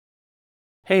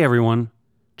Hey everyone,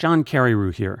 John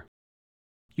Carreyrou here.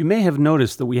 You may have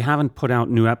noticed that we haven't put out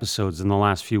new episodes in the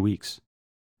last few weeks.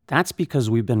 That's because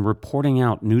we've been reporting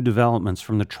out new developments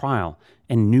from the trial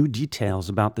and new details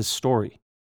about this story.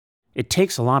 It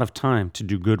takes a lot of time to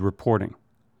do good reporting.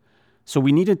 So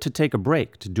we needed to take a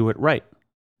break to do it right.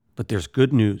 But there's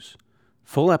good news.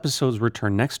 Full episodes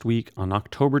return next week on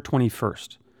October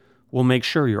 21st. We'll make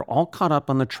sure you're all caught up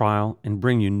on the trial and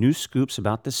bring you new scoops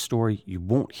about this story you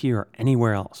won't hear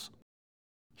anywhere else.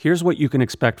 Here's what you can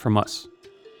expect from us.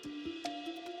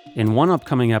 In one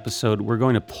upcoming episode, we're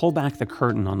going to pull back the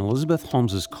curtain on Elizabeth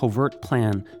Holmes's covert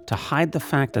plan to hide the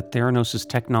fact that Theranos'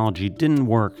 technology didn't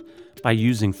work by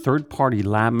using third-party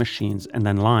lab machines and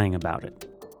then lying about it.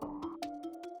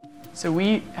 So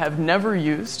we have never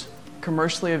used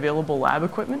commercially available lab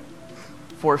equipment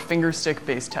for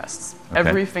fingerstick-based tests. Okay.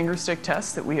 Every fingerstick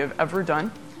test that we have ever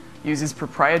done uses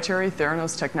proprietary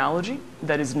Theranos technology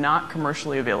that is not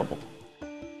commercially available.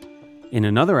 In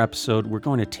another episode, we're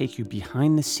going to take you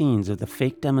behind the scenes of the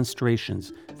fake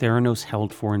demonstrations Theranos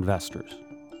held for investors.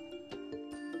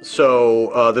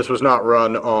 So this was not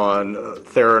run on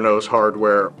Theranos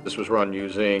hardware. This was run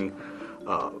using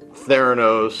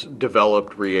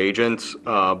Theranos-developed reagents,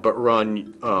 but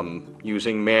run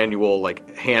using manual,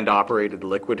 like hand-operated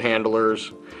liquid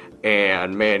handlers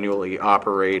and manually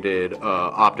operated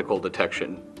optical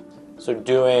detection. So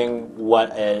doing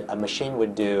what a machine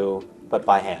would do, but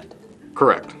by hand.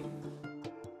 Correct.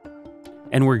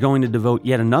 And we're going to devote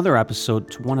yet another episode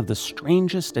to one of the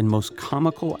strangest and most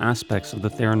comical aspects of the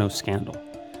Theranos scandal,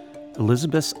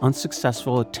 Elizabeth's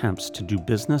unsuccessful attempts to do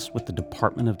business with the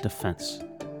Department of Defense.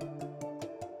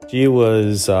 She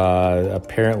was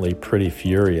apparently pretty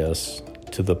furious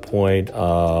to the point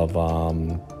of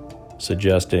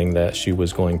suggesting that she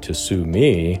was going to sue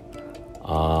me.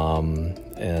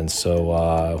 And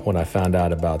so when I found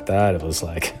out about that, it was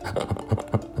like,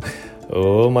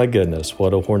 oh my goodness,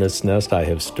 what a hornet's nest I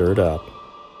have stirred up.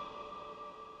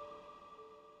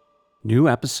 New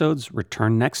episodes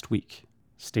return next week.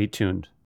 Stay tuned.